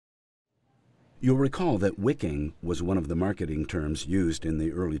You'll recall that wicking was one of the marketing terms used in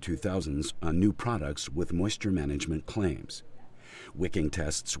the early 2000s on new products with moisture management claims. Wicking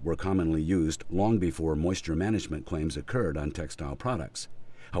tests were commonly used long before moisture management claims occurred on textile products.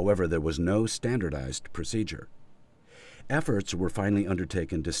 However, there was no standardized procedure. Efforts were finally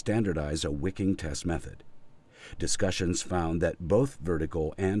undertaken to standardize a wicking test method. Discussions found that both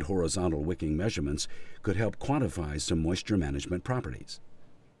vertical and horizontal wicking measurements could help quantify some moisture management properties.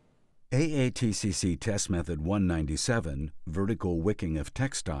 AATCC Test Method 197, Vertical Wicking of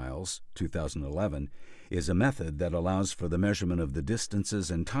Textiles, 2011, is a method that allows for the measurement of the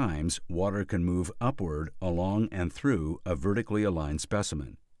distances and times water can move upward along and through a vertically aligned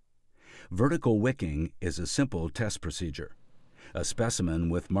specimen. Vertical wicking is a simple test procedure. A specimen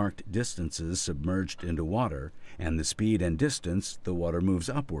with marked distances submerged into water and the speed and distance the water moves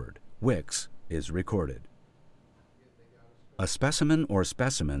upward, wicks, is recorded. A specimen or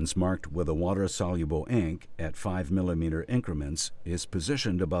specimens marked with a water-soluble ink at 5 mm increments is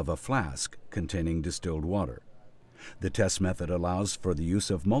positioned above a flask containing distilled water. The test method allows for the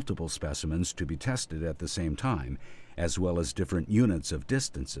use of multiple specimens to be tested at the same time, as well as different units of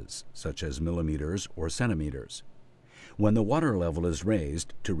distances, such as millimeters or centimeters. When the water level is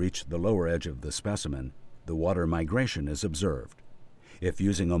raised to reach the lower edge of the specimen, the water migration is observed. If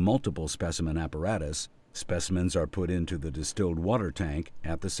using a multiple specimen apparatus, specimens are put into the distilled water tank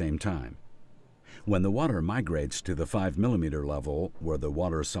at the same time. When the water migrates to the 5 mm level where the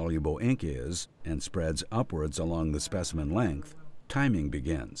water-soluble ink is and spreads upwards along the specimen length, timing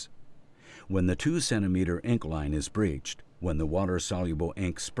begins. When the 2 cm ink line is breached, when the water-soluble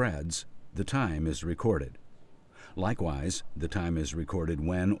ink spreads, the time is recorded. Likewise, the time is recorded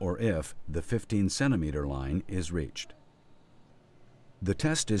when or if the 15 cm line is reached. The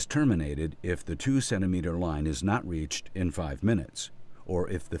test is terminated if the 2 cm line is not reached in 5 minutes, or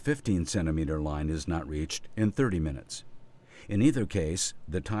if the 15 cm line is not reached in 30 minutes. In either case,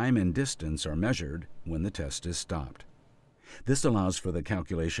 the time and distance are measured when the test is stopped. This allows for the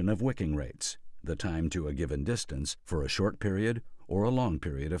calculation of wicking rates, the time to a given distance for a short period or a long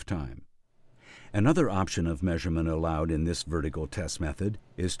period of time. Another option of measurement allowed in this vertical test method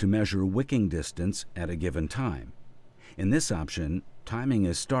is to measure wicking distance at a given time. In this option, timing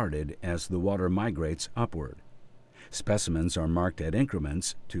is started as the water migrates upward. Specimens are marked at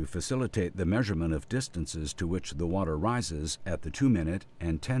increments to facilitate the measurement of distances to which the water rises at the 2-minute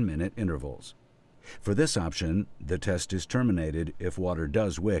and 10-minute intervals. For this option, the test is terminated if water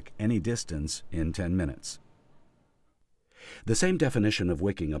does wick any distance in 10 minutes. The same definition of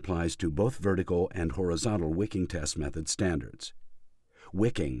wicking applies to both vertical and horizontal wicking test method standards.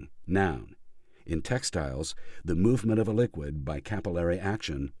 Wicking, noun. In textiles, the movement of a liquid by capillary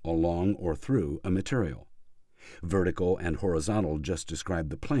action along or through a material. Vertical and horizontal just describe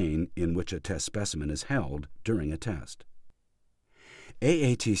the plane in which a test specimen is held during a test.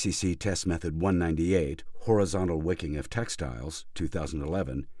 AATCC Test Method 198, Horizontal Wicking of Textiles,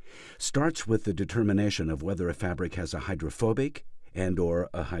 2011, starts with the determination of whether a fabric has a hydrophobic and/or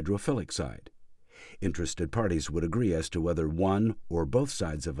a hydrophilic side. Interested parties would agree as to whether one or both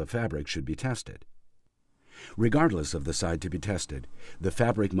sides of a fabric should be tested. Regardless of the side to be tested, the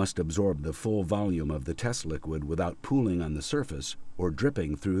fabric must absorb the full volume of the test liquid without pooling on the surface or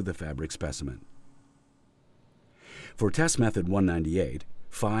dripping through the fabric specimen. For Test Method 198,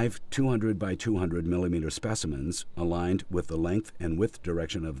 5 200 by 200 mm specimens aligned with the length and width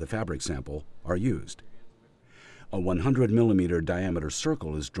direction of the fabric sample are used. A 100 mm diameter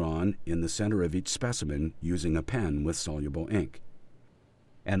circle is drawn in the center of each specimen using a pen with soluble ink.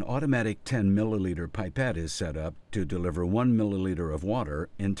 An automatic 10 milliliter pipette is set up to deliver 1 milliliter of water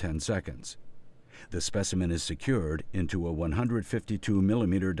in 10 seconds. The specimen is secured into a 152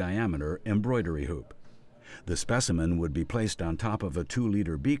 millimeter diameter embroidery hoop. The specimen would be placed on top of a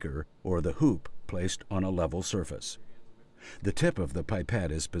 2-liter beaker or the hoop placed on a level surface. The tip of the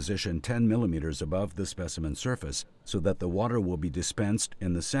pipette is positioned 10 millimeters above the specimen surface so that the water will be dispensed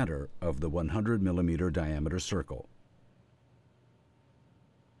in the center of the 100 millimeter diameter circle.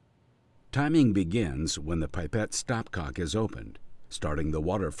 Timing begins when the pipette stopcock is opened, starting the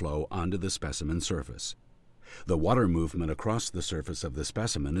water flow onto the specimen surface. The water movement across the surface of the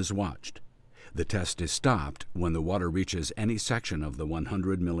specimen is watched. The test is stopped when the water reaches any section of the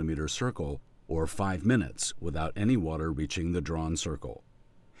 100 millimeter circle or 5 minutes without any water reaching the drawn circle.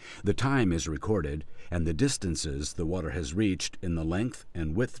 The time is recorded and the distances the water has reached in the length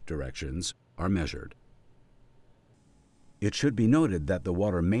and width directions are measured. It should be noted that the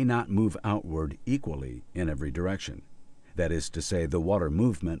water may not move outward equally in every direction. That is to say, the water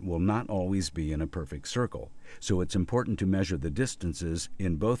movement will not always be in a perfect circle, so it's important to measure the distances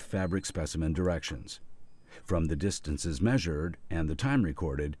in both fabric specimen directions. From the distances measured and the time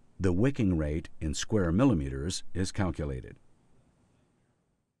recorded, the wicking rate in square millimeters is calculated.